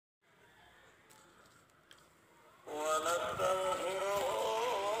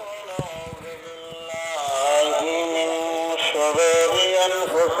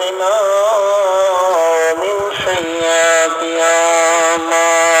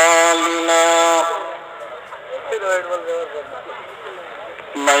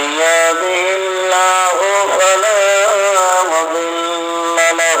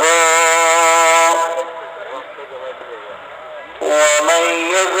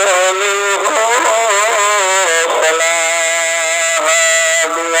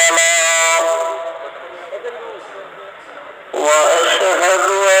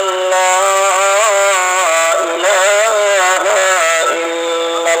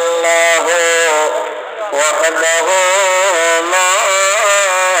وحده لا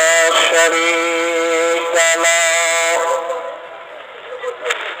شريك له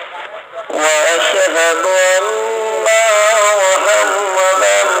وأشهد أن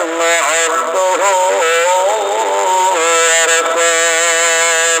محمدا عبده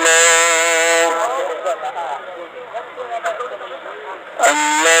ورسوله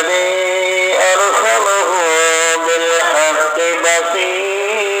الذي أرسله بالحق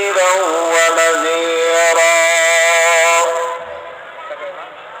بصيرا ونذيرا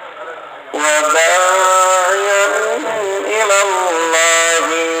وداعيا إلى الله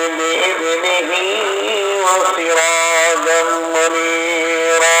بإذنه وسراجا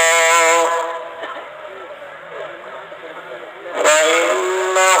منيرا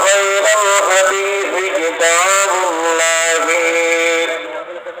فإن خير الحديث كتاب الله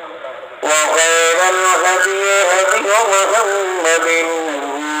وخير الهدي هدي محمد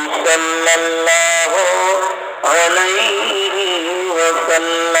صلى الله عليه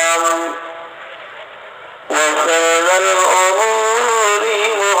وسلم وشر الأمور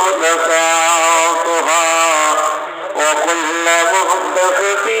محدثاتها وكل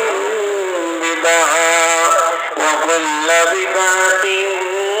محدثة بدعة وكل بدعة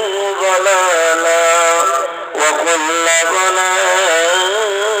ضلالة وكل ضلالة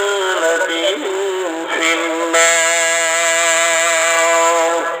في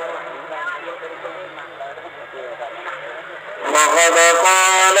النار فقد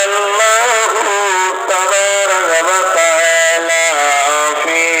قال الله تبارك وتعالى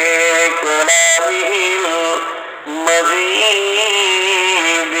في كلامه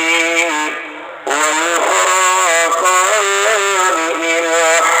المجيد والفرقان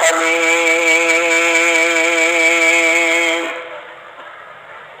الحميد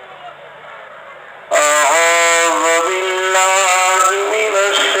أعوذ بالله من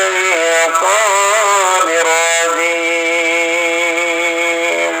الشيطان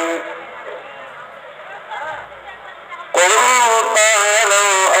الرجيم قل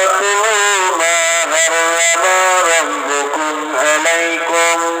تعالوا أتلوا ما حرم ربكم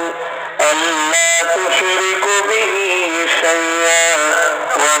عليكم ألا تشركوا به شيئا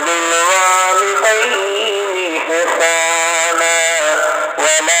وبالوالدين إحسانا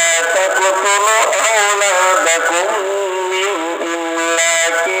ولا تقتلوا أولادكم من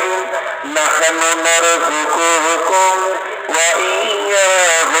إملاق نحن نرزقكم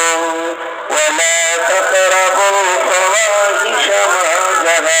وإياهم ولا تقربوا الفواحش ما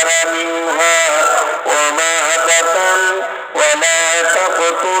ظهر منها وما بطن ولا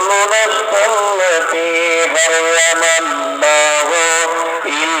تقتلوا النفس التي حرم الله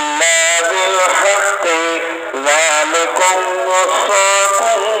إلا بالحق ذلكم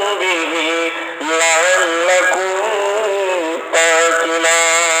وصاكم به لعلكم تعقلون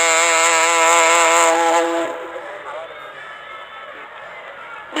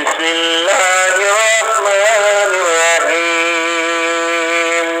بسم الله الرحمن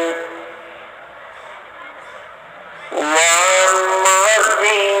الرحيم وعن معاذ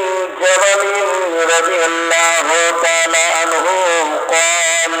بن جبل رضي الله تعالى عنه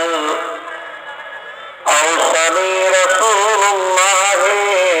قال أوصاني رسول الله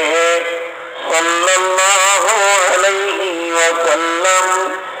صلى الله عليه وسلم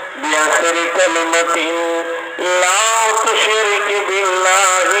بآخر كلمة لا تشرك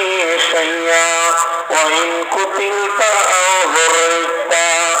بالله شيئا وإن قتلت أو ضربت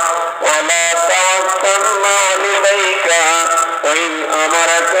ولا توكل والديك وإن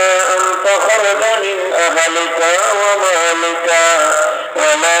أمرك أن تخرج من أهلك ومالك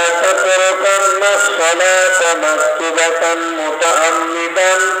ولا تتركن الصلاة مكتوبة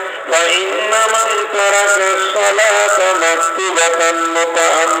متعمدا فإن من ترك الصلاة مكتوبة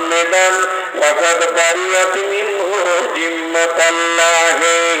متعمدا فقد برئت منه ذمة الله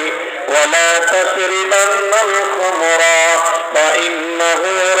ولا تشربن الخمر فإنه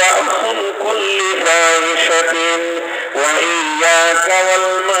رأس كل فاحشة وإياك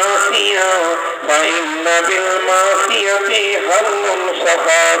والمعصية فإن بالمعصية حل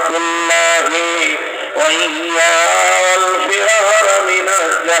صفات الله وإياك والفرار من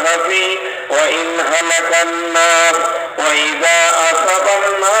الزهف وإن هلك الناس وإذا أصاب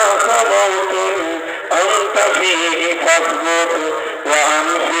الناس موت أنت فيه فاثبت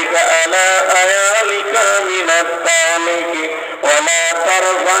وأمسك على عيالك من الطالق ولا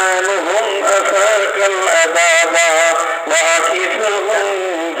ترفع عنهم أثرك العذاب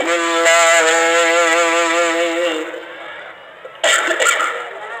وأكفهم في الله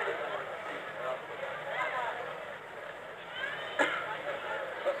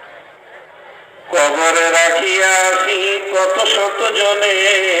কবরে রাখিয়াছি কত শত জনে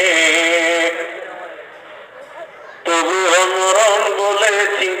মরণ বলে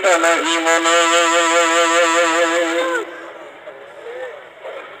চিন্তা নাহি মনে।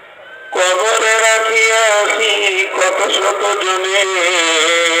 কবরে রাখিয়া আসি কত শত জনে,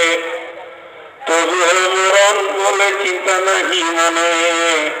 তবুও মরণ বলে চিন্তা নাহি মনে।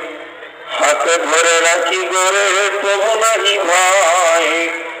 হাতে ধরে রাখি গরে তবু নাহি ভয়,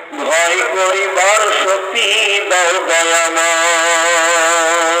 ভয় করিবার শক্তি দাও দয়াময়।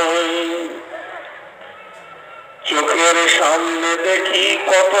 চোখের সামনে দেখি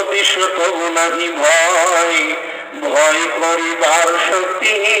কত দৃশ্য তবু নাহি ভয়, ভয় করিবার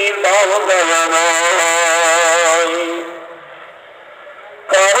শক্তি দাও দয়াময়।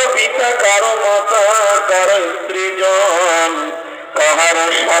 কারো পিতা কারো মাতা কারো স্ত্রীজন, কাহার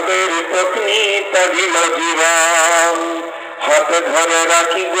স্বাদের পত্নী তাগিল জীবন। হাতে ধরে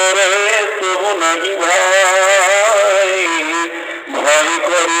রাখি গরে তবু নাহি ভয়, ভয়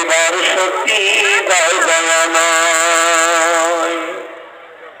করিবার শক্তি দাও দয়াময়।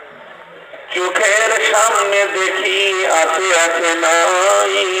 চোখের সামনে দেখি আছে আছে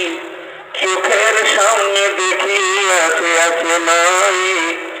নাই, চোখের সামনে দেখি আছে আছে নাই।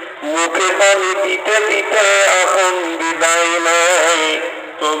 মুখে পানি দিতে দিতে আপন বিদায় নাই,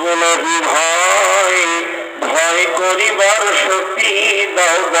 তবু নাহি ভয়, ভয় করিবার শক্তি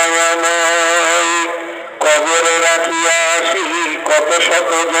দাও দয়াময়। কবরে রাখিয়া আসি কত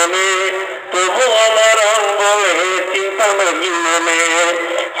শত জনে, তবু আমার বলে চিন্তা নাহি মনে।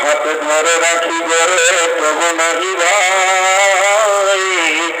 হাতে ধরে রাখি গরে তবু নাহি ভয়,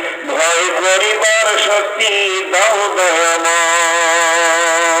 ভয় করিবার শক্তি দাও দয়াময়।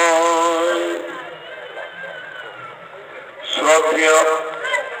 শ্রদ্ধেয়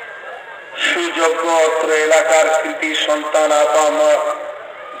সুযোগ্য অত্র এলাকার কৃতি সন্তান আপামর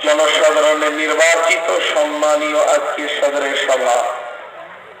জনসাধারণের নির্বাচিত সম্মানীয় আজকে সদরের সভা,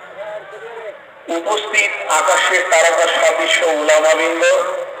 উপস্থিত আকাশের তারকা সদৃশ উলামাবৃন্দ,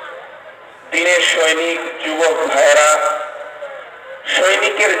 দিনের সৈনিক যুবক ভাইয়েরা,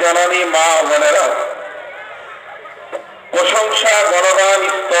 সৈনিকের জননী মা বোনেরা, প্রশংসা গণগান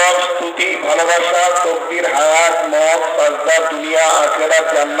স্তব স্তুতি ভালোবাসা তকবীর হায়াত মত সাজদা দুনিয়া আখিরাত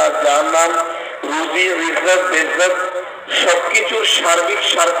জান্নাত জাহান্নাম রুজি রিজত বেজত সবকিছুর সার্বিক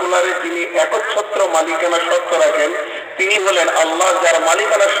সার্কুলারে যিনি একচ্ছত্র মালিকানা সত্ত্ব রাখেন, তিনি হলেন আল্লাহ, যার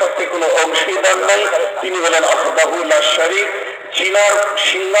মালিকানার সত্ত্বে কোনো অংশীদার নাই। তিনি হলেন ওয়াহদাহু লা শারীক, যিনার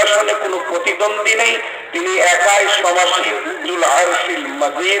সিংহাসনে কোনো প্রতিদ্বন্দ্বী নেই। তিনি একাই সমাসীন, যুল আরশিল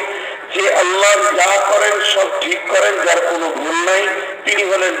মাজিদ, যে আল্লাহ যা করেন সব ঠিক করেন, যার কোনো ভুল নাই। তিনি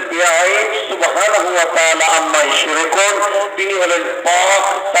হলেন বেআইব সুবহানাহু ওয়া তাআলা আম্মা ইউশরিকুন, তিনি হলেন পাক,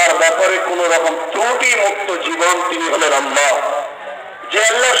 তার ব্যাপারে কোনো রকম ত্রুটি মুক্ত জীবন। তিনি হলেন আল্লাহ, যে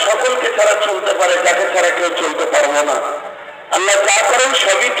আল্লাহ সকলকে ছাড়া চলতে পারে, যাকে ছাড়া কেউ চলতে পারবে না। আল্লাহ যা করেন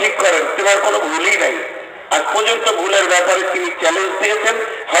সবই ঠিক করেন, তোমার কোনো ভুলই নাই। আজ পর্যন্ত ভুলের ব্যাপারে তিনি চ্যালেঞ্জ দিয়েছেন,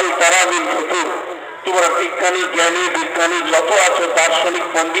 হাল তারা মিন ফুতুর, তোমরা বিজ্ঞানী জ্ঞানী বিজ্ঞানী যত আছো দার্শনিক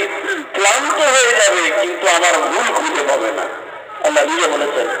পণ্ডিত ক্লান্ত হয়ে যাবে, কিন্তু আমার ভুল খুঁজে পাবে না। আল্লাহ নিজে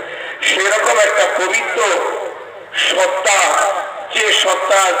বলেছেন সেরকম একটা পবিত্র সত্তা, যে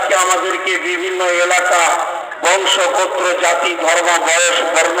সত্তা আজকে আমাদেরকে বিভিন্ন এলাকা বংশ গোত্র জাতি ধর্ম বয়স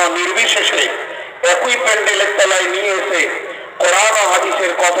বর্ণ নির্বিশেষে একই প্যান্ডেলের তলায় নিয়ে এসে কোরআন ও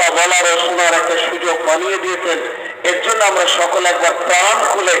হাদিসের কথা বলার ও শোনার একটা সুযোগ বানিয়ে দিয়েছেন। এর জন্য আমরা সকলে একবার প্রাণ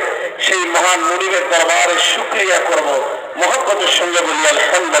খুলে সেই মহান মুনিবের দরবারে শুকরিয়া করব, মহব্বতের সঙ্গে বলি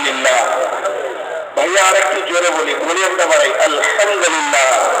আলহামদুলিল্লাহ। ভাইয়া আর একটু জোরে বলি, আমরা বাড়াই আলহামদুলিল্লাহ।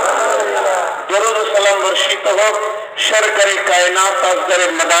 দরুদ ও সালাম বর্ষিত হোক সরকারি কায়নাত তাজদারে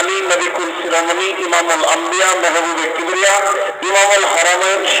মাদানী নবী কুল শিরোমণি ইমামুল আম্বিয়া মেহবুবে কিবরিয়া ইমামুল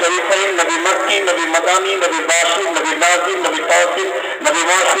হারামাইন শরীফাইন নবী মক্কি নবী মাদানী নবী বাশির নবী নাজির নবী তাওসির নবী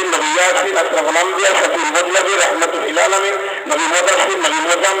মাসির নবী ইয়াসিন আশরাফুল আম্বিয়া শফিউল মুজনবী রাহমাতুল লিল আলামিন নবী মুদাসসির নবী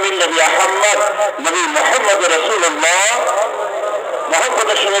মুজাম্মিল নবী আহমদ নবী মুহাম্মদ রাসূলুল্লাহ।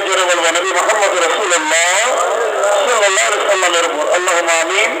 মহব্বতের সঙ্গে জোরে বলবো নবী মুহাম্মদ রাসূলুল্লাহ সাল্লাল্লাহু আলাইহি ওয়াসাল্লামের উপর আল্লাহুম্মা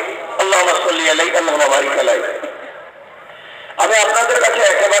আমিন আল্লাহুম্মা সাল্লি আলাইহি আল্লাহুম্মা বারিক আলাইহি। আমি আপনাদের কাছে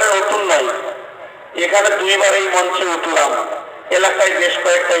একেবারে নতুন নই, এখানে দুইবার এই মঞ্চে উঠলাম, এলাকায় বেশ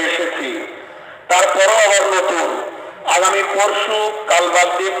কয়েকটা এসেছি, তারপরও আবার নতুন। আগামী পরশু, কাল বাদ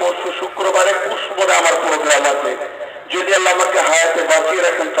দিয়ে পরশু শুক্রবারে পুষ্পরে আমার প্রোগ্রাম আছে, যদি আল্লাহ আমাকে হায়াতে বাঁচিয়ে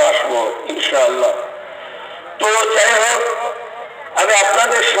রাখেন তো আসবো ইনশাআল্লাহ। তো যাই হোক, আমি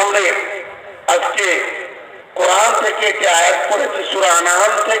আপনাদের সামনে আজকে কোরআন থেকে একটি আয়াত পড়েছি সূরা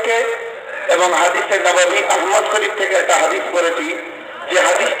আনআম থেকে, এবং হাদিসে নববী আহমদ শরীফ থেকে একটা হাদিস করেছি, যে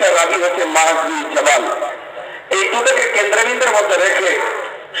হাদিসটা রাবি হচ্ছে মাআজ বিন জাবাল। এই দুটোকে কেন্দ্রবিন্দুর মধ্যে রেখে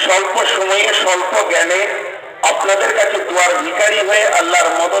স্বল্প সময়ে স্বল্প জ্ঞানে আপনাদের কাছে দুয়ার ভিখারি হয়ে আল্লাহর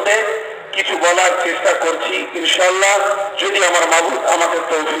মদদে কিছু বলার চেষ্টা করছি ইনশাআল্লাহ, যদি আমার মাবুদ আমাকে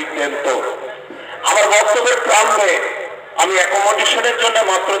তৌফিক দেন। তো আমার বক্তব্যের প্রারম্ভে আমি অ্যাকোমোডেশনের জন্য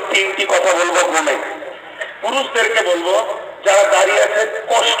মাত্র 3টি কথা বলবো। ঘুমে পুরুষদেরকে বলবো, যারা দাঁড়িয়ে আছেন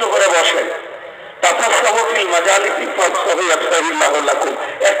কষ্ট করে বসেন।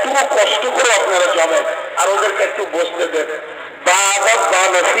 একটু কষ্ট করে আপনারা জমেন আর ওদেরকে একটু বসতে দেন। বা আদাব বা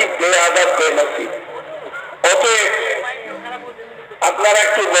নসিব, বে আদাব বে নসিব। অতএব আপনারা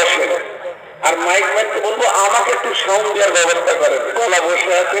একটু বসেন। আর মাইক ম্যানকে বলবো আমাকে একটু সাউন্ড দেওয়ার ব্যবস্থা করেন। গলা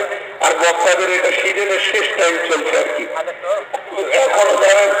বসে আছে আর বক্তাদের এটা সিজনের শেষ টাইম চলছে আর কি, এখনো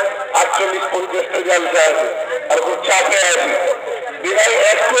ধরেন 48-50টা জালসা আছে আর খুব চাপে আছে। বিধায়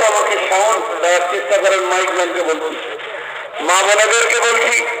একটু আমাকে সাউন্ড দেওয়ার চেষ্টা করেন। মাইক ম্যানকে বলছি, মা বোনেদেরকে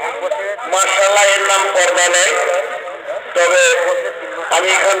বলছি, মাশাআল্লাহ এর নাম পর্দা নেয়। তবে আমি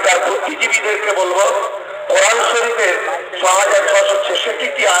এখানকার বুদ্ধিজীবীদেরকে বলবো, কোরআন শরীফের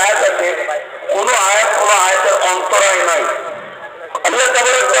 6666টি আয়াত আছে, কোন আয়াতের অন্তরায় নাই। আল্লাহ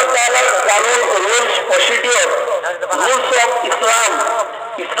তাআলার কানুন, rules, procedure, rules of Islam,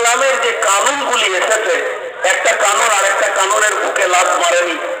 ইসলামের যে কানুনগুলি এসেছে, একটা কানুন আরেকটা কানুনের বুকে লাথ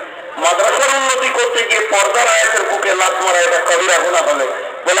মারেনি। মাদ্রাসার উন্নতি করতে গিয়ে পর্দার আয়াতের বুকে লাথ মারা এটা কবিরা গুনাহ হবে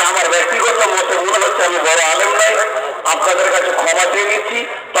বলে আমার ব্যক্তিগত মতে মনে হচ্ছে। আমি বড় আলেম নাই, আপনাদের কাছে ক্ষমা চেয়ে নিচ্ছি।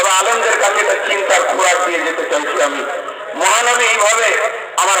 তবে আলেমদের কাছে এটা চিন্তার খোরাক দিয়ে যেতে চাইছি আমি। মহানবী এইভাবে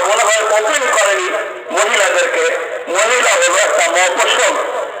আমার মনে হয় ওপেন করেনি মহিলাদেরকে। মহিলা হলো একটা মফস্বল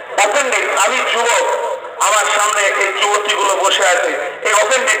ওপেন ডেট। আমি যুবক, আমার সামনে এই যুবতীগুলো বসে আছে, এই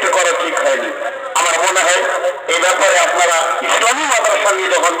ওপেন ডেটটা করা ঠিক হয়নি। আমার মনে হয় এই ব্যাপারে আপনারা ইসলামী মাদ্রাসা নিয়ে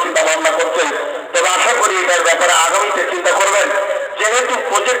যখন চিন্তা ভাবনা করছেন, তবে আশা করি এটার ব্যাপারে আগামীতে চিন্তা করবেন। যেহেতু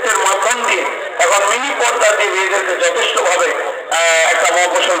প্রজেক্টের মাধ্যম দিয়ে এখন মিনি পর্দা দিয়ে মেয়েদেরকে যথেষ্টভাবে একটা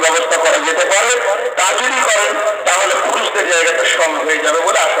মফস্বল ব্যবস্থা করা যেতে পারে, তা যদি করেন তাহলে পুরুষদের জায়গাটা সম হয়ে যাবে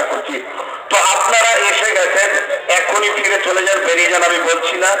বলে আশা করছি। তো আপনারা এসে গেছেন, এখনই ফিরে চলে যান, বেরিয়ে যান আমি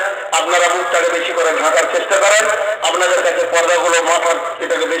বলছি না। আপনারা মুখটাকে বেশি করে ঢাকার চেষ্টা করেন, আপনাদের কাছে পর্দাগুলো মাথার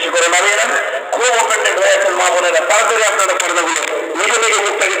এটাকে বেশি করে নামিয়ে নেন। খুব ওপেন্ডেড হয়ে আছেন মা বোনেরা, তাড়াতাড়ি আপনারা পর্দাগুলো নিজে থেকে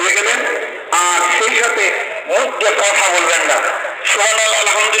মুখটাকে ঢেকে দেন। আর সেই সাথে মুখ দিয়ে কথা বলবেন না। সুবহানাল্লাহ,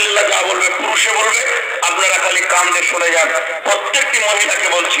 আলহামদুলিল্লাহ যা বলবে পুরুষে বলবে, আপনারা খালি কান দিয়ে শুনে যান। প্রত্যেকটি মহিলাকে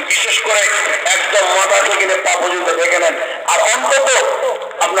বলছি, বিশেষ করে একদম মাথা থেকে পা পর্যন্ত ঢেকে নেন। আর অন্তত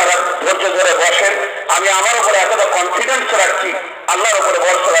আপনারা ধৈর্য ধরে বসেন। আমি আমার উপরে এতটা কনফিডেন্স রাখছি, আল্লাহর উপরে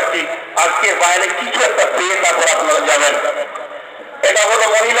ভরসা রাখছি, আজকে বাইরে কিছু একটা পেয়ে তারপর আপনারা যাবেন। এটা হলো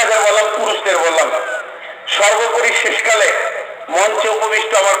মহিলাদের বললাম, পুরুষদের বললাম। সর্বোপরি শেষকালে মঞ্চে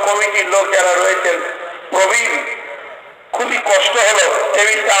উপবিষ্ট আমার কমিটির লোক যারা রয়েছেন, প্রবীণ, খুবই কষ্ট হলো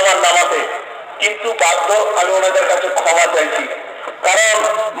টেবিলটা আমার নামাতে, কিন্তু বাধ্য আমি ওনাদের কাছে ক্ষমা চাইছি। কারণ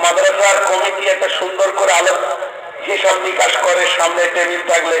মাদ্রাসার কমিটি একটা সুন্দর করে আলো হিসাব নিকাশ করে সামনে টেবিল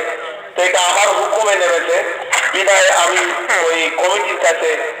থাকলে, তো এটা আমার হুকুমে নেমেছে। বিদায় আমি ওই কমিটির কাছে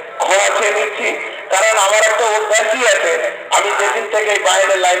ক্ষমা চেয়ে নিচ্ছি। কারণ আমার একটা অভ্যাসই আছে, আমি যেদিন থেকে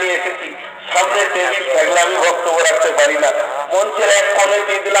বাইরের লাইনে এসেছি, সামনে টেবিল থাকলে আমি বক্তব্য রাখতে পারি না। মঞ্চের এক কোণে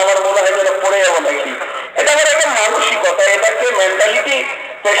দিয়ে দিলে আমার মনে হয় যেন পড়ে যাবো নাকি। এটা আমার একটা মানসিকতা, এটাকে মেন্টালিটি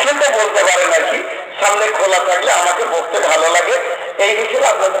পেশেন্টও বলতে পারে নাকি। সামনে খোলা থাকলে আমাকে বলতে ভালো লাগে, এই হিসেবে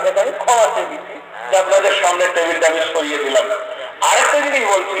আপনাদের কাছে আমি ক্ষমা চেয়ে দিচ্ছি যে আপনাদের সামনে টেবিলটা আমি সরিয়ে দিলাম। আরেকটা জিনিস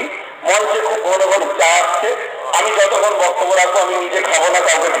বলছি, মঞ্চে খুব ঘন ঘন চা আসছে, আমি যতক্ষণ বক্তব্য রাখবো আমি নিজে খাবো না,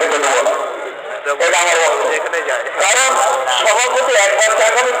 কাউকে খেতে দেবো না, এটা আমার বক্তব্য। কারণ সভাপতি একবার চা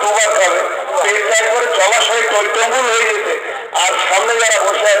খাবে, দুবার খাবে, পেটটা একবারে জলাশয়ে টইটম্বুল হয়ে গেছে। আর সামনে যারা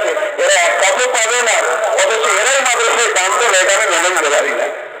বসে আছে এরা এক কাপও পাবে না, অথচ এরাই মাদ্রাসায় দান করে, এটা আমি মেনে নিতে পারি না।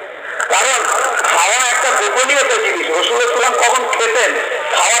 কারণ খাওয়া একটা গোপনীয়তা জিনিস। রাসূলুল্লাহ সাল্লাল্লাহু আলাইহি ওয়াসাল্লাম কখন খেতেন,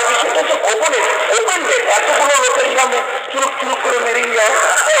 খাওয়ার বিষয়টা তো গোপনে। ওপেন ডেট এতগুলো লোকের সামনে চুরুক চুরুক করে মেরিয়ে যাও,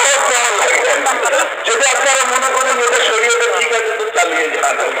 কেমন লাগে? যদি আপনারা মনে করেন এটা শরীয়তে ঠিক আছে তো চালিয়ে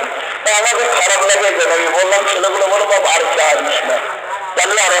যান, আমাদের খারাপ লাগে যেন। আমি বললাম, ছেলেগুলো বলো বাবা আর চা দিস না,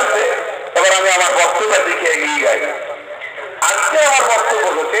 চাল্লা রাখতে। এবার আমি আমার বক্তব্যের দিকে এগিয়ে যাই। আজকে আমার বক্তব্য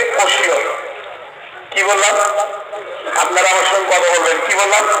হচ্ছে ওসিয়ত। কি বললাম? আপনারা আমার সঙ্গে কথা বলবেন। কি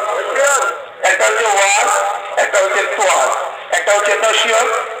বললাম? একটা হচ্ছে ওয়াজ, একটা হচ্ছে তোয়াজ, একটা হচ্ছে নসিহত,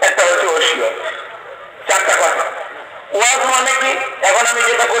 একটা হচ্ছে ওসিয়ত। চারটা কথা। ওয়াজ মানে কি? এখন আমি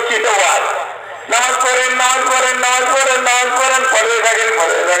যেটা করছি এটা ওয়াজ। নামাজ পড়েন, নামাজ পড়েন, নামাজ পড়েন, নামাজ পড়েন, পড়ে থাকেন,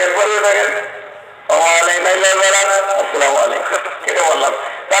 পড়ে থাকেন, পড়ে থাকেন। আসসালামু আলাইকুম, কেটে বললাম।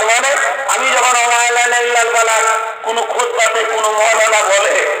 তার মানে আমি যখন কোন খুতবাতে কোন মওলানা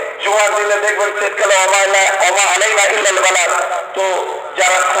বলে, জুমার দিনে দেখবেন শীতকালে তো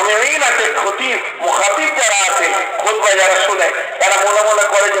যারা সামিঈন আছে, খতিব মুখাতিব যারা আছে, খুতবা যারা শুনে, তারা মনে মনে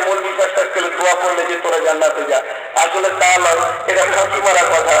করে যে মৌলভী সাহেব দোয়া করলে যে তোরা জান্নাতে যা। আসলে তা নয়, এটা ফাঁকি মারা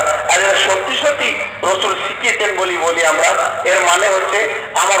কথা। আর এটা বলি আমরা, এর মানে হচ্ছে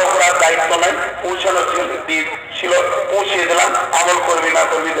আমার উপর আর দায়িত্ব নাই, পৌঁছানোর ছিল, পৌঁছিয়ে দিলাম, আমল করবি না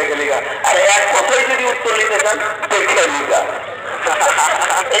করবি দেখে লিখা। আর এক কথাই যদি উত্তর নিতে চান দেখে লিখা,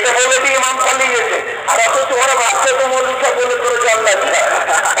 এটা বলে দিয়ে ইমাম পালিয়ে গেছে। আর অথচ ওরা ভাবছে তো মৌলিকা বলে করে জানলা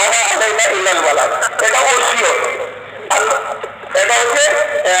ইলাল বালা, এটা ওসিয়ত। এটা হচ্ছে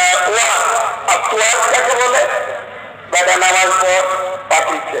ওয়াজ। আর ওয়াজ কাকে বলে? বেটা নামাজ পর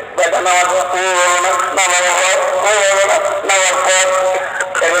পাঠিয়েছে, বেটা নামাজ ও বলো না, নামাজ পর ও বলো না, নামাজ পর,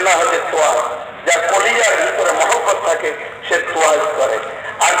 এগুলো না হচ্ছে তোয়াজ। যার কলিজার ভিতরে মহব্বত থাকে সে তোয়াজ করে,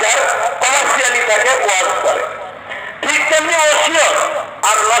 আর যার কমার্শিয়ালি থাকে ওয়াজ করে। ঠিক তেমনি ওসিয়ত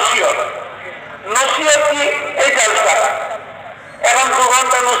আর নসিহত। নসিহত কি? এই জালসা এখন 2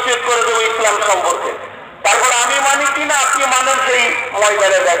 ঘন্টা নসিহত করে দেবো ইসলাম সম্পর্কে, তারপর আমি মানি কিনা আপনি মানেন সেই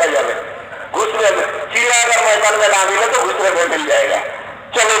ময়দানে দেখা যাবে। ঘুষরে চিড়িয়াঘর ময়দান में না মিলে তো ঘুষরে মিল जाएगा,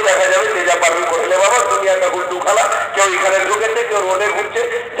 চলো দেখা যাবে, যে যা পারবি করলে বাবা, দুনিয়াটা গুড্ডু খালা। কেউ এখানে ঢুকেছে, কেউ রোডে ঘুরছে,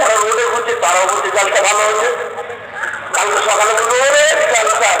 যারা রোডে ঘুরছে তারাও বলছে জালসা ভালো হয়েছে। কালকে সকালে বলবো ওরে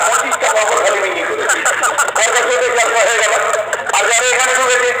জালসা 25টা খবর খালি মিনি করেছি, তার কাছে জালসা হয়ে গেল। আর যারা এখানে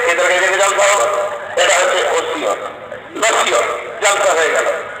ঢুকেছে এদের কাছে জালসা হবে। এটা হচ্ছে ওসিয়ত। নসিহত জালসা হয়ে গেল।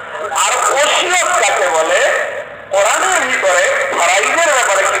 আর ওসিয়ত কাকে বলে? কোরআনের ভিতরে ফরাইজের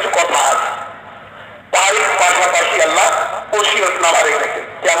ব্যাপারে কিছু কথা আছে, তার পাশাপাশি আল্লাহ ওসিয়ত নামা রেখেছে।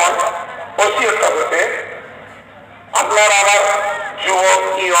 যেমন ওসিয়তটা হচ্ছে আপনার আমার যুবক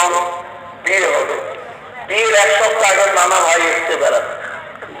ইয়ং বিয়ে হবে, বিয়ের 1 সপ্তাহ আগে নানা ভাই এসছে বেড়াতে।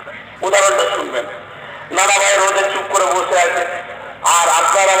 উদাহরণটা শুনবেন, নানা ভাই রোদে চুপ করে বসে আছে, আর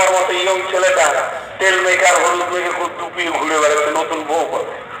আপনার আমার মতো ইয়ং ছেলেটা তেল মেকার হলুদ মেখে খুব টুপি ঘুরে বেড়াচ্ছে, নতুন বউ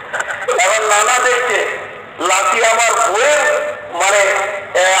করে। এখন নানা দেখছে লাঠি আমার বইয়ের মানে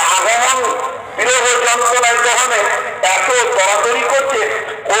আগমন বিরোধ যন্ত্রণায় যখন এত দরাদরি করছে,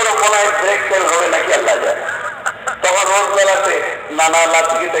 ওর কোনায় ব্রেক ফেল হবে নাকি আল্লাহ যায়। তখন রোদ বেলাতে নানা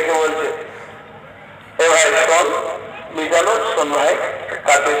লাঠিকে দেখে বলছে, এ ভাই শোন মিজানো, শোন ভাই,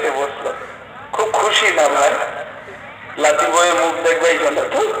 কাছে এসে বসলো, খুব খুশি না ভাই, লাঠি বইয়ে মুখ দেখবে এই জন্য।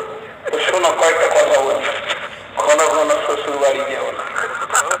 তো শোনো কয়েকটা কথা বলছি, ঘন ঘন শ্বশুর বাড়ি যেও না,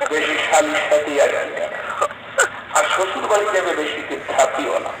 বেশি শালির সাথে আর শ্বশুর বাড়ি যাবে বেশি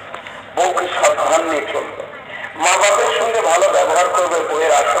থাকিও না, বউকে সাবধান নিয়ে চলবে, মা বাপের সঙ্গে ভালো ব্যবহার করবে,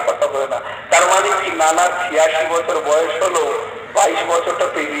 বইয়ের আশা কথা করে না। তার মানে কি নানার 86 বছর বয়স হলো, 22 বছরটা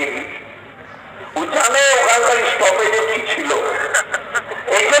পেরিয়ে গেছে, ও জানে ওখানকার স্টপেজে কি ছিল।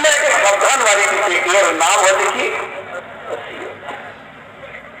 এই জন্য একটা সাবধান বাড়ি দিচ্ছে, এর নাম হচ্ছে কি?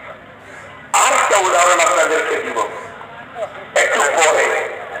 আর একটা উদাহরণ আপনাদেরকে দিব একটু পরে,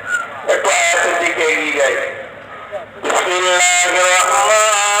 একটু আয়াতের দিকে এগিয়ে যাই। বিসমিল্লাহির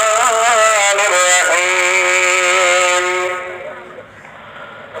রাহমানির রাহিম।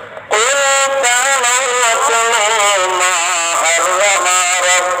 কুল তাআলাউ ওয়াতালু মা হাররামা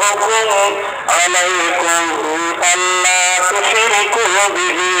রাব্বুকুম আলাইকুম আল্লা তুশরিকু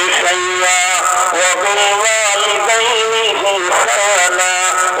বিহি শাইয়্যা ওয়া বিল ওয়ালিদাইনি ইহসানা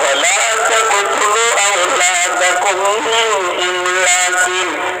ওয়া লা তাকতুলু আওলাদাকুম মিন ইমলাকিন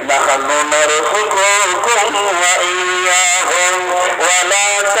নাহনু নারযুকুকুম ওয়া ইয়্যাহুম ওয়া লা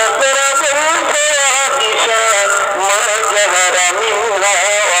তাকরাবুল ফাওয়াহিশা মা যাহারা মিনহা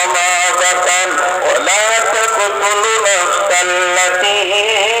ওয়া মা বাতান ওয়া লা তাকতুলু নাফসাল্লাতী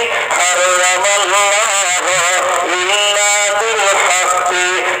হারামাল্লাহু ইল্লা বিল হাক্কি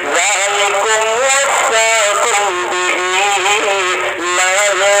যালিকুম ওয়াসাকুম বিহি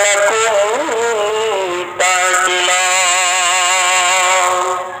লাআল্লাকুম তা'কিলুন।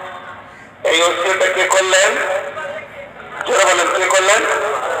 এই ওসিয়তটা কে করলেন? জোরে বলেন, কে করলেন?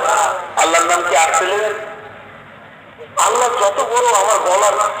 আল্লাহর নাম কি আসলে? আল্লাহ যত বড়, আমার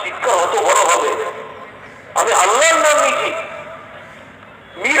বলার শিক্ষা অত বড় হবে। আমি আল্লাহর নাম নিচ্ছি,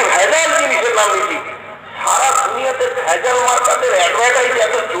 মীর ভেজাল জিনিসের নাম নিচ্ছি। সারা দুনিয়াতে ভেজাল মার্কাটের অ্যাডভার্টাইজ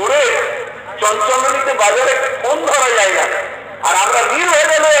এত জোরে চঞ্চলনীতে বাজারে ফোন ধরা যায় না, আর আমরা মীর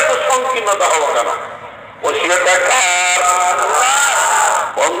ভেজালে এত সংকীর্ণতা হবো কেন? ওসিয়তটা কার?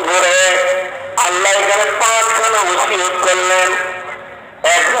 বন্ধুরে, আল্লাহ এখানে 5খানা ওসিয়ত করলেন।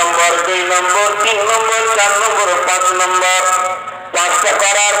 1 নম্বর, 2 নম্বর, 3 নম্বর, 4 নম্বর, 5 নম্বর। 5টা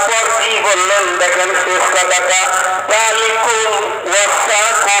করার পর কি বললেন দেখেন শেষ কথাটা, যালিকুম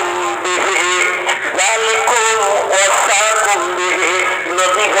ওয়াসাকুম বিহি, যালিকুম ওয়াসাকুম বিহি।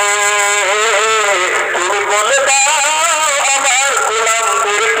 নবী হে, তুমি বলে দাও আমার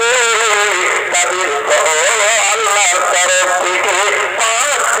গোলামদেরকে, তাদের আল্লাহর তরফ থেকে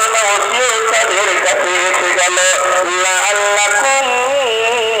 5খানা ওসিয়ত তাদের কাছে এসে গেল, লাআল্লাকুম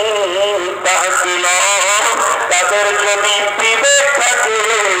তা'কিলুন। তাদের যদি বিবেক থাকে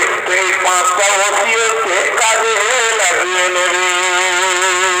তো এই 5টা ওসিয়তকে কাজে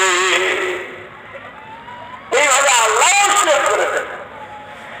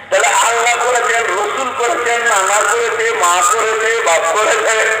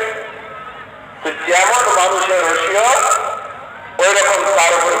তো যেমন মানুষের রসিও ওই রকম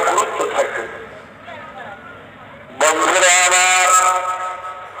তার উপরে গুরুত্ব থাকবে। বন্ধুরা আমার,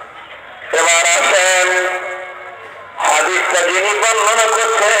 এবার আসেন হাদিসটা যিনি বর্ণনা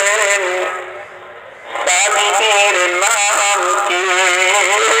করছেন সাহাবীর নাম কি?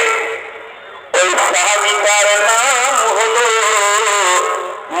 ওই সাহাবীর নাম হলো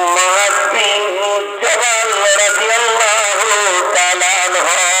মুআয বিন জাবাল রাদিয়াল্লাহু তাআলা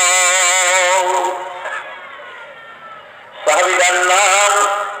আনহু। সাহাবীর নাম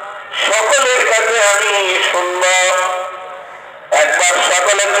সকলের কাছে আমি শুনব, একবার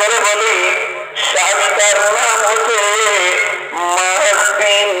সকলে জোরে বলি। সাহাবীর নাম হচ্ছে মুআয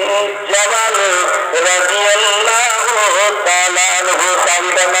বিন জাবাল রাদিয়াল্লাহু তাআলা আনহু।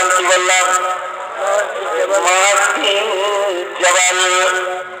 সাহাবীর নাম কি বললাম? মুআয বিন জাবাল।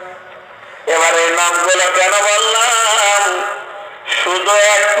 এবারে নামগুলো কেন বললাম? শুধু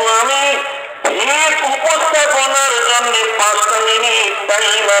একটু আমি ঠিক উপস্থাপনার জন্য 5 মিনিট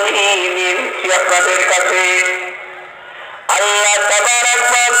টাইম আমি নিচ্ছি আপনাদের কাছে। আল্লাহ তাবারাক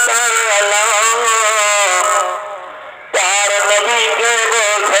ওয়া তাআলা তার নবীকে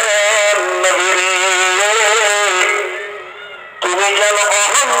বলেন, নবী তুমি যেন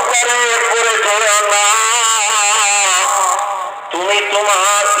অহংকারে পড়ে যেও না। তুমি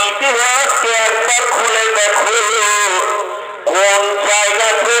তোমার ইতিহাসকে একবার খুলে দেখো, কোন জায়গা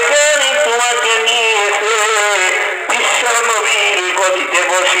থেকে আমি তোমাকে নিয়ে এসে বিশ্ব নবীর গদিতে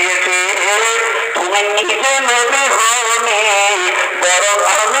বসিয়েছে। তুমি নিজে নবী হওনি, বরং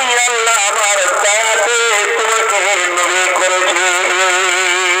আমি আল্লাহ আমার দয়াতে তোমাকে নবী করেছি।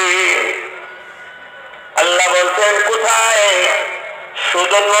 আল্লাহ বলছেন কোথায়?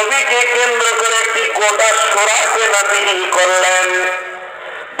 শুধু নবীকে কেন্দ্র করে একটি গোটা সূরাকে নাযিল করলেন।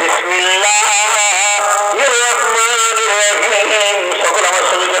 বিসমিল্লাহির রহমানির রহিম। সকল আমার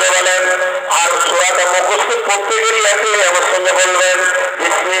সঙ্গে করে বলেন। আর সূরাটা মুখস্থ পড়তে গেলে আপনি আমার সঙ্গে বলবেন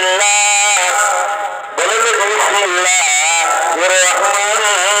বিসমিল্লাহ। বলেন বিসমিল্লাহির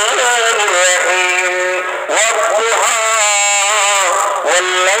রহমানির রহিম। ওয়াদ-দুহা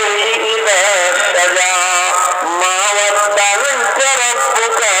ওয়াল-লাইলি ইযা সাজা মা ওয়াদ্দা'আকা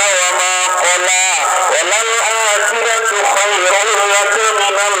রাব্বুকা ওয়া মা ক্বালা ওয়ালাল-আখিরাতু খায়রুন লাকা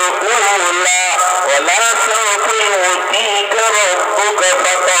মিনাল উলা ওয়ালা সাওফা ইউ'তিকা রাব্বুকা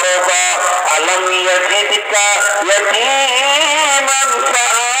ফাতারদা আলাম ইয়াজিদকা ইয়াতীমান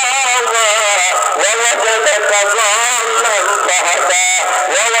ফাআওয়া ওয়া ওয়াজাদাকা ضالًا فهدى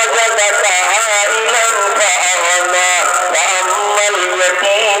ووجدك عائلا فأغنى فأما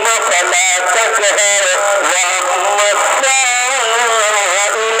اليتيم فلا تقهر وأما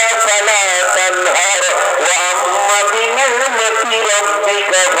السائل فلا تنهر وأما بنعمة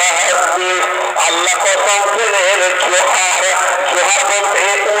ربك فحدث। আল্লাহ কসম খেলেন জোহার। জোহার বলতে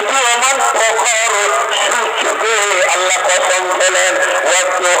উদীয়মান প্রখর সূর্যকে আল্লাহ কসম খেলেন।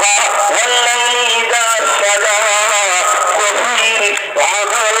 ওয়াদ-দুহা ওয়াল-লাইলি ইযা সাজা। গভীর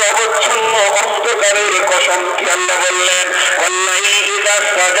আঁধার অবচ্ছন্ন অন্ধকারের কসম কি আল্লাহ বললেন। ওয়াল-লাইলি ইযা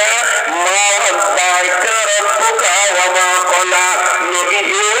সাজা মা ওয়াদ্দা'আকা রাব্বুকা ওয়া মা ক্বালা। নবী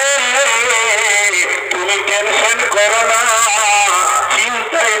তুমি টেনশন করো না,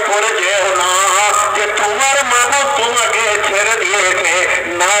 চিন্তায় পড়ে যেও না যে তোমার মাবুদ তোমাকে ছেড়ে দিয়েছে।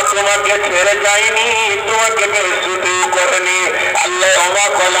 না, তোমাকে ছেড়ে যায়নি, তোমাকে বেইজ্জতি করেনি আল্লাহ। ওয়া মা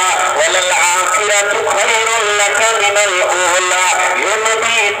ক্বালা ওয়ালাল-আখিরাতু খায়রুন লাকা মিনাল উলা। হে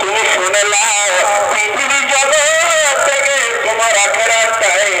নবী তুমি শুনে নাও, পৃথিবী জগৎ থেকে তোমার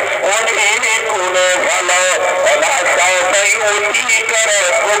আখিরাতটাই অনেক গুণে ভালো। ওয়ালা সাওফা ইউ'তিকা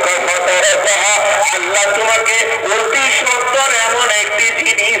রাব্বুকা ফাতারদা। আল্লাহ তোমাকে অতি সুন্দর এমন একটি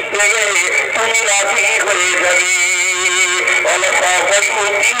জিনিস থেকে তুমি রাজি হয়ে যাবে। ওয়ালা সাওফা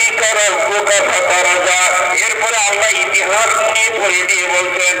ইউ'তিকা রাব্বুকা ফাতারদা। এরপরে আল্লাহ ইতিহাস নিয়ে পড়ে দিয়ে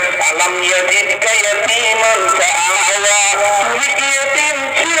বলছেন আলাম ইয়াজিদকা ইয়াতীমান ফাআওয়া। তুমি কি ইতিম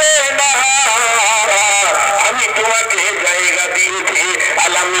ছিলে না? আমি তোমাকে জায়গা দিয়েছি।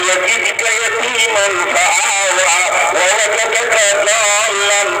 আলাম ইয়াজিদকা ইয়াতীমান ফাআওয়া ওয়া ওয়াজাদাকা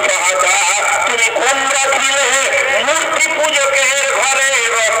ضالًا ফাহাদা। তুমি গোমরা ছিলে, মূর্তি পূজকের ঘরে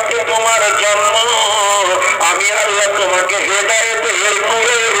রক্তে তোমার জন্ম। আমি আল্লাহ তোমাকে হেদায়েতের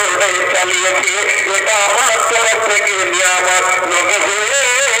নূরের রোডে চালিয়েছি। এটা আমার তরফ থেকে নিয়ামত। নবী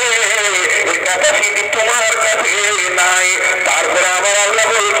এই ক্যাপাসিটি তোমার কাছে নাই। তারপরে আমার আল্লাহ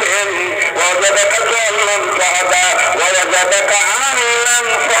বলছেন ওয়াজাদাকা ضالًا ফাহাদা ওয়া ওয়াজাদাকা আইলান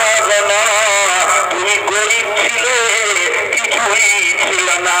ফাগনা। তুমি গরিব ছিলে, কিছুই ছিল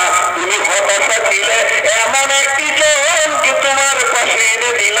না, তুমি হতাশা ছিলে, এমন একটি জনকে তোমার পাশে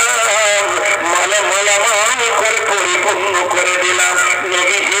এনে দিলাম, মালে মালামাল করে পরিপূর্ণ করে দিলাম।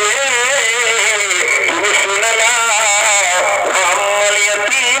 নবী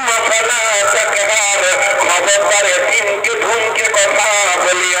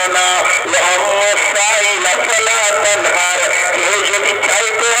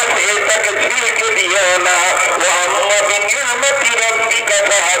নবীকে দিও না। ওয়া আম্মা বিনিয়ামতি রাব্বিকা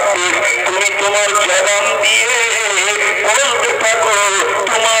ফাহাদ্দিস, তুমি তোমার জবান দিয়ে বলতে থাকো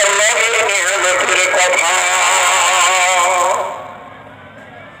তোমার রবের নিয়ামতের কথা।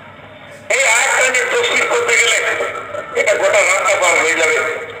 এই আয়াতটা নিয়ে তাফসীর করতে গেলে এটা গোটা রাস্তা পার হয়ে যাবে,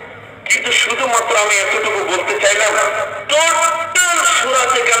 কিন্তু শুধুমাত্র আমি এতটুকু বলতে চাইলাম, টোটাল সূরা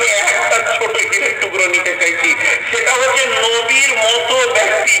থেকে আমি একটা ছোট হিরের টুকরো নিতে চাইছি। সেটা হচ্ছে নবীর মতো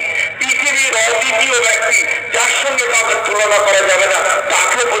ব্যক্তি, পৃথিবীর অদ্বিতীয় ব্যক্তি, যার সঙ্গে কাউকে তুলনা করা যাবে না,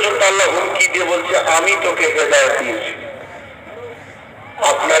 তাকে পর্যন্ত আল্লাহ হুমকি দিয়ে বলছে আমি তোকে হেদায়েত দিয়েছি।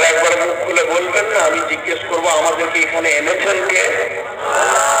 আপনারা একবার মুখ খুলে বলবেন না? আমি জিজ্ঞেস করবো আমাদেরকে এখানে এনেছেন কে?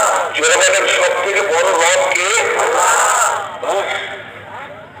 জোরাবাদের সব থেকে বড় রব কে?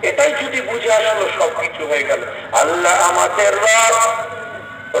 এটাই যদি বুঝে আসলো সবকিছু হয়ে গেল। আল্লাহ আমাদের রব,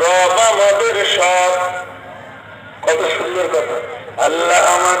 রব আমাদের সব। কত সুন্দর কথা! আল্লাহ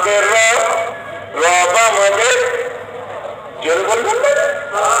আমাদের রব, রব আমাদের, জোরে বলবেন না?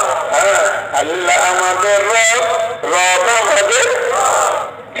 হ্যাঁ, আল্লাহ আমাদের রব, রব আমাদের।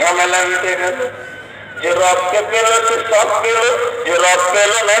 ঝামেলা মিটে গেল। যে রবকে পেল সে সব পেল, যে রব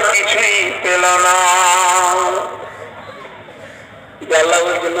পেল না কিছুই পেল না। আল্লাহ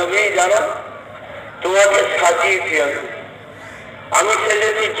বলছেন নবী জানো তোমাকে সাজিয়েছি আমি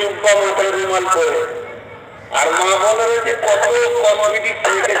সেজেছি জুব্বা মাথায় রুমাল পরে, আর মা বোনের যে কত কসমেটিক্স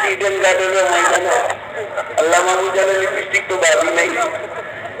রেখেছি ইডেন গার্ডেনের ময়দানে। আল্লাহ মাহবুব জানে লিপস্টিক তো বাদি নেই।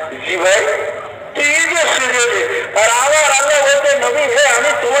 জি ভাই, তুই যে সেজেছে, আর আবার আল্লাহ বলতে নবী হে আমি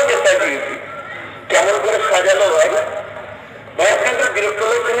তোমাকে সাজিয়েছি। কেমন করে সাজালো ভাই? ভাই আপনাদের বিরক্ত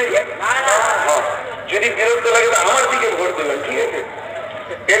লাগছে নাকি? হ্যাঁ, যদি বিরক্ত লাগে আমার দিকে ভোট দেবেন, ঠিক আছে?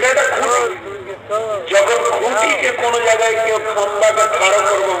 এটা একটা খুঁটি। যখন খুঁটিকে কোন জায়গায় কেউ খাম্বাকে খাড়ো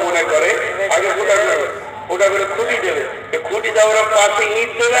করবো মনে করে, আগে ওটা করে খুঁটি দেবে। খুঁটি দেওয়ার পাশে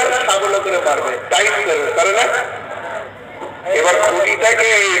ইট দেবে আর সাগলো করে মারবে, টাইট করবে, করে না? এবার খুঁটিটাকে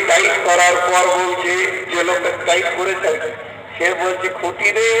টাইট করার পর বলছে, যে লোকটা টাইট করেছে সে বলছে খুঁটি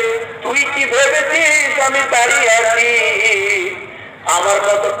রে তুই কি ভেবেছিস আমি দাঁড়িয়ে আছি? আমার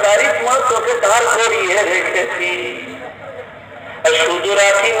কত কারিশমা তোকে দাঁড় করিয়ে রেখেছি। শুধু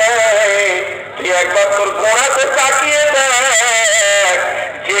রাখি নাই, তুই একবার তোর গোড়াতে তাকিয়ে দেখ,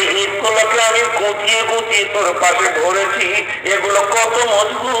 যে ইটগুলোকে আমি গুটিয়ে গুটিয়ে তোর পাশে ধরেছি এগুলো কত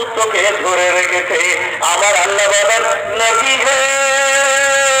মজবুত তোকে ধরে রেখেছে। আমার আল্লাহ বলেন নবী হে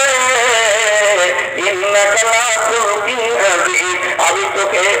ইন্নাকা লা তুলকিল আযীম, আমি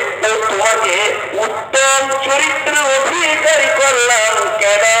তোকে ও তোমাকে উত্তম চরিত্র অধিকারী করলাম।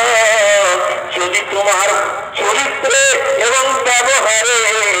 কেন? যদি তোমার চরিত্রে এবং ব্যবহারে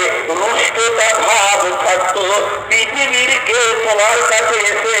রুষ্টতা ভাব থাকতো, পৃথিবীর কেউ তোমার কাছে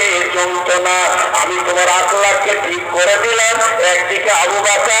এসে জমত না। আমি তোমার আখলাককে ঠিক করে দিলাম। একদিকে আবু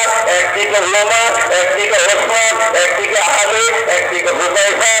বকর, একদিকে ওমর, একদিকে ওসমান, একদিকে আলী, একদিকে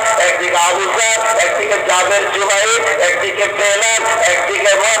হুযায়ফা, একদিকে আবু যর, একদিকে জাবের জুবাইর, একদিকে বেলাল,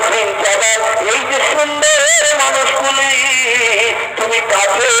 একদিকে ওয়াসিম জাবাল। এই যে সুন্দর মানুষগুলি তুমি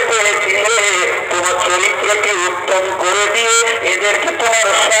কাছে পেয়েছিলে, তোমার চরিত্রকে উত্তম করে দিয়ে এদেরকে তোমার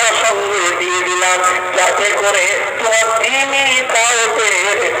সঙ্গে দিয়ে দিলাম, যাতে করে তোমার দ্বীনি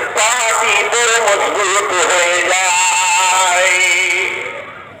দাওয়াতের পাটি বড় মজবুত হয়ে যায়।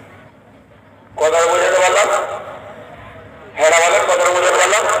 কথা বোঝাতে পারলাম? হ্যাঁ বলেন, কথা বোঝাতে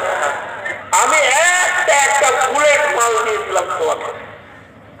পারলাম? আমি একটা বুলেট মাল দিয়েছিলাম তোমাকে।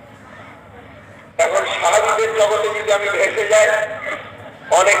 এখন সাহাবীদের জগতে যদি আমি ভেসে যাই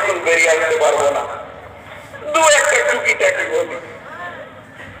অনেকক্ষণ বেরিয়ে আসতে পারবো না। দু একটা টুকিটাকি বলি।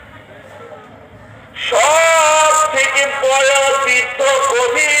 সব থেকে বয়োবৃদ্ধ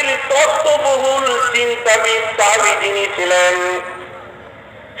গভীর তত্ত্ববহুল চিন্তাবিদ সাহাবী যিনি ছিলেন,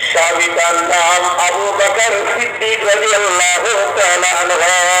 সাহাবীর নাম আবু বকর সিদ্দিক রাদিয়াল্লাহু তাআলা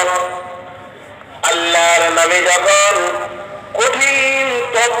আনহু। আল্লাহর নবী যখন কঠিন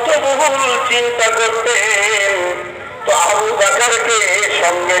তত্ত্ববহুল চিন্তা করতেন তো আবু বকরকে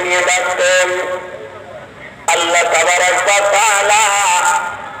সঙ্গে নিয়ে ডাকতেন। আল্লাহ তাবারাক ওয়া তাআলা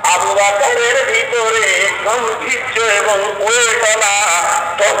আবু বকরের ভিতরে গাম্ভীর্য এবং ওয়েটনা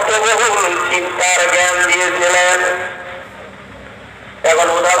তত্ত্ববহুল চিন্তার জ্ঞান দিয়েছিলেন। এখন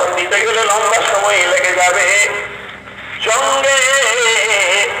উদাহরণ দিতে গেলে লম্বা সময় লেগে যাবে। জঙ্গে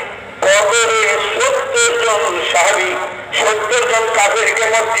বদরে 70 জন সাহাবী, 70 জন কাফেরকে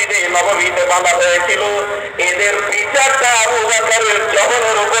মসজিদে নববীতে বাঁধা হয়েছিল। এদের বিচারটা আবু বকরের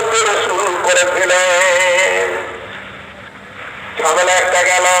জবানের উপর দিয়ে শুরু করেছিলেন। ঝামেলা একটা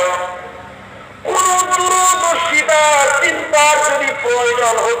গেল। কোন দূরদর্শিতা চিন্তার যদি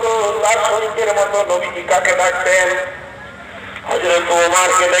প্রয়োজন হতো তার শরীরের মতো নবীজি কাকে ডাকতেন? হযরত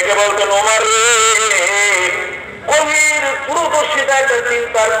ওমরকে ডেকে বলতেন, ওমর রে, গভীর দূরদর্শিতা একটা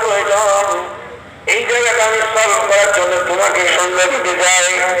চিন্তার প্রয়োজন, এই জায়গাটা আমি সলভ করার জন্য তোমাকে সঙ্গে দিতে চাই।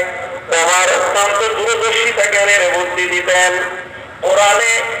 ওমর অত্যন্ত দূরদর্শিতা জ্ঞানের বুদ্ধি দিতেন।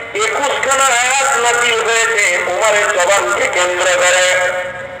 কোরআনে 21 খানা আয়াত নাযিল হয়েছে ওমরের জবানকে কেন্দ্র করে।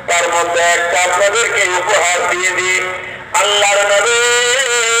 তার মধ্যে একটা আপনাদেরকে উপহার দিয়ে দিই। আল্লাহর নবী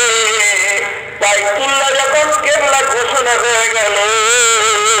বাইতুল্লাহ যখন কিবলা ঘোষণা হয়ে গেল,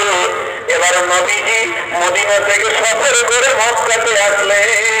 এবার নবীজি মদিনা থেকে সফর করে মক্কাতে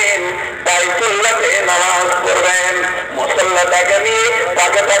আসলেন। বাইতুল্লাহতে নামাজ পড়বেন। মুসল্লাটাকে নিয়ে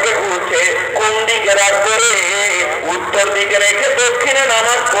তাকে তাকে ঘুরছে, কোন দিকে রাখবো রে? উত্তর দিকে রেখে দক্ষিণে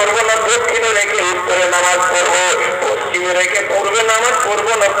নামাজ পড়বো না দক্ষিণে রেখে উত্তরে নামাজ পড়বো? পশ্চিমে রেখে পূর্বে নামাজ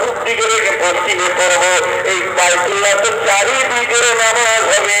পড়বো না পূর্ব দিকে রেখে পশ্চিমে পড়বো? এই বাইতুল্লাহ তো চারিদিকে নামাজ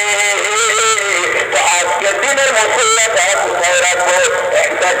হবে। তো আজকের দিনের মুসল্লাটা কোথায় রাখবো?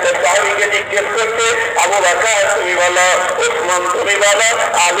 একটা একটা সাহাবীকে জিজ্ঞেস করছে, আবু বকর তুমি বলো, ওসমান তুমি বলো,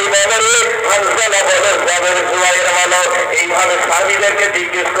 আলী বলো, হামজা বলো, জাবের জুবাইর বলো। এইভাবে সাহাবীদেরকে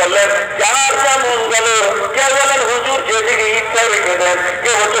জিজ্ঞেস করলেন, যার যা মন গেল। কেউ বলেন হুজুর যেদিকে ইচ্ছা রেখে দেন,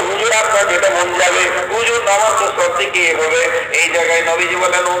 কেউ বলছে হুজুর আপনার যেটা মন যাবে, হুজুর নামাজ তো সব দিকে হবে। এই জায়গায় নবীজি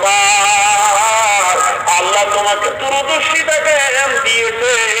বলেন, ওমর, আল্লাহ তোমাকে দূরদর্শিতা জ্ঞান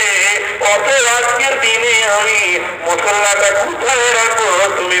দিয়েছে, অত আজকের দিনে আমি মুসল্লাটা কোথায় রাখবো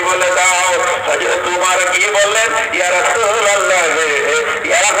তুমি বলে দাও। হযরত ওমর কি বললেন, ইয়া রাসূলুল্লাহ,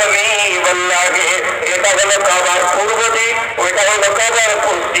 ইয়া হাবিবাল্লাহ, এটা হলো কাবার পূর্ব দিক, ওইটা হলো কাবার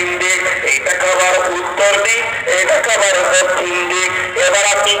পশ্চিম দিক, এইটা কাবার উত্তর দিক, এটা কাবার দক্ষিণ দিক। এবার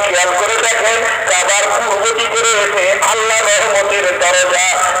আপনি খেয়াল করে দেখেন, কাবার পূর্ব দিকে রয়েছে আল্লাহর রহমতের দরজা,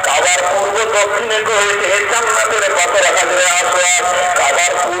 কাবার পূর্ব দক্ষিণে রয়েছে জান্নাতের পাথর হাজরে আসওয়াদ,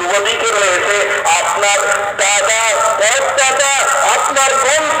 কাবার পূর্ব দিকে রয়েছে আপনার দাদা দাদা আপনার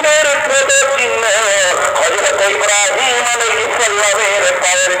বংশের ক্রোধের চিহ্ন, হযরত ইব্রাহিম আলাইহিস সালামের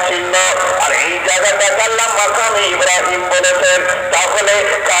পায়ের চিহ্ন। আর এই জায়গাটাকে আল্লাহ মাকামে ইব্রাহিম বলেছেন। তাহলে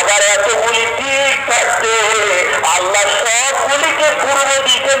কাবার এতগুলি দিক থাকতে আল্লাহ সবগুলিকে পূর্ব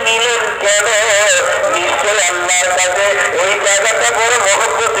দিকে নিলেন কেন? নিশ্চয় আল্লাহর কাছে এই জায়গাটা বড়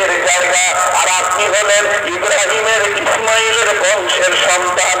মহব্বতের জায়গা। আর আপনি হলেন ইব্রাহিমের ইসমাইলের বংশের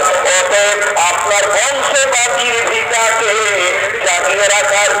সন্তান, অতএব আপনার বংশে বাতির ভিটাকে জাগিয়ে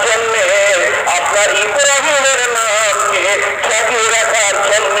রাখার জন্য, আপনার ইব্রাহিমের নামকে জাগিয়ে রাখার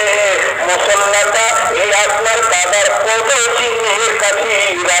জন্য মুসল্লাটা এই আপনার দাদার পদ চিহ্নের কাছে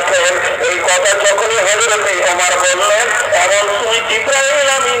রাখেন। এই কথা যখনই হযরত ওমর বললেন, এমন সময় জিবরাইল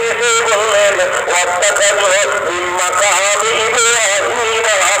আমিন এসে বললেন, ওয়াত্তাকাযু মিন মাকামি ইব্রাহিম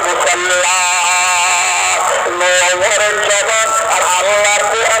মুসাল্লা। ওমরের জবান আর আল্লাহর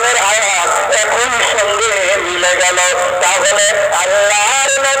কোরআনের আয়াত একই সঙ্গে মিলে গেল। তাহলে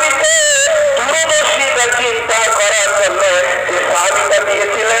আল্লাহর নবীকে দূরদর্শিতা চিন্তা করার জন্য যে সাহাবীটা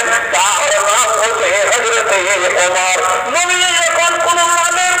দিয়েছিলেন তার নাম হচ্ছে হযরত ওমর। নবী যখন কোনো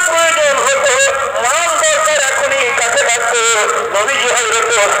মালের প্রয়োজন হতো, মাল দরকার এখনই কাছে থাকতো, নবীজি হযরত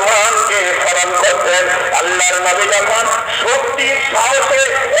ওসমানকে স্মরণ করতেন। আল্লাহর নবী যখন শক্তির সাহসে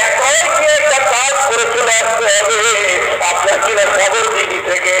একাকি একটা কাজ করে চলে আসতে হবে, আপনার কিনা খবর দিঘি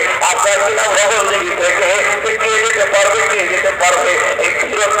থেকে, আপনার কিনা ভবন দিঘি থেকে কে যেতে পারবে, কে যেতে পারবে? এই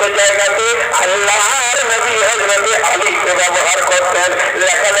দূরত্ব জায়গাতে আল্লাহর নবী হযরত আলীকে ব্যবহার করতেন,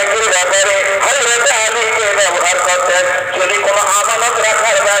 লেখালেখির ব্যাপারে হযরত আলীকে ব্যবহার করতেন। যদি কোনো আমানত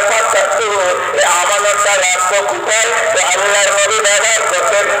রাখার ব্যাপার থাকতো, এই আমানতটা রাখতো কোথায়? আল্লাহর নবী ব্যবহার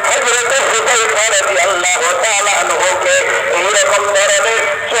করতেন হযরত হুযায়ফা রাদিয়াল্লাহু তাআলা আনহুকে। এইরকম ধরনের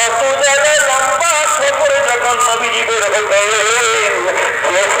যত জায়গায় লম্বা সফরে যখন নবীজি বের হতেন,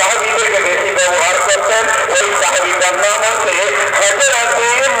 যে সাহাবীদেরকে বেশি ব্যবহার করতেন ওই সাহাবীটার নাম হচ্ছে হযরত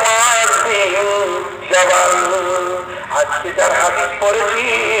মুআয বিন জাবাল। আজকে যার হাদিস পড়েছি